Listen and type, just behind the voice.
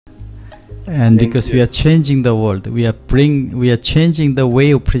And because we are changing the world, we are changing the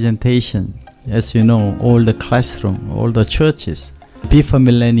way of presentation. As you know, all the classroom, all the churches, before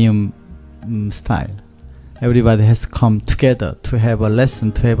millennium style, everybody has come together to have a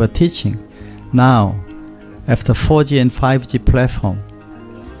lesson, to have a teaching. Now, after 4G and 5G platform,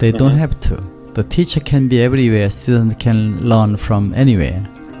 they don't have to. The teacher can be everywhere. Students can learn from anywhere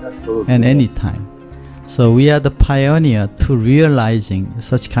and anytime. So we are the pioneer to realizing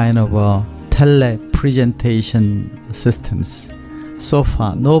such kind of tele-presentation systems. So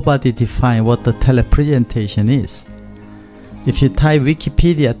far, nobody defined what the tele-presentation is. If you type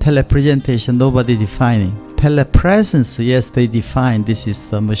Wikipedia tele-presentation, nobody defining. Telepresence, yes, they define. This is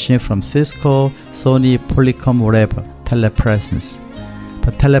the machine from Cisco, Sony, Polycom, whatever. Telepresence.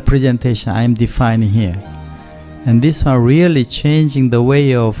 But tele-presentation, I am defining here. And this one really changing the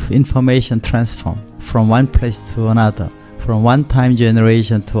way of information transform from one place to another, from one time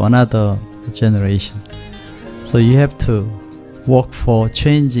generation to another generation. So you have to work for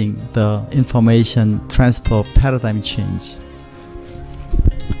changing the information transfer paradigm change.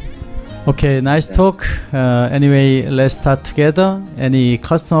 Okay, nice talk. Anyway, let's start together. Any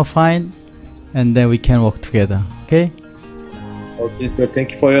customer find, and then we can work together. Okay? Okay, sir.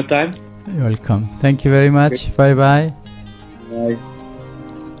 Thank you for your time. You're welcome. Thank you very much. Okay. Bye-bye. Bye.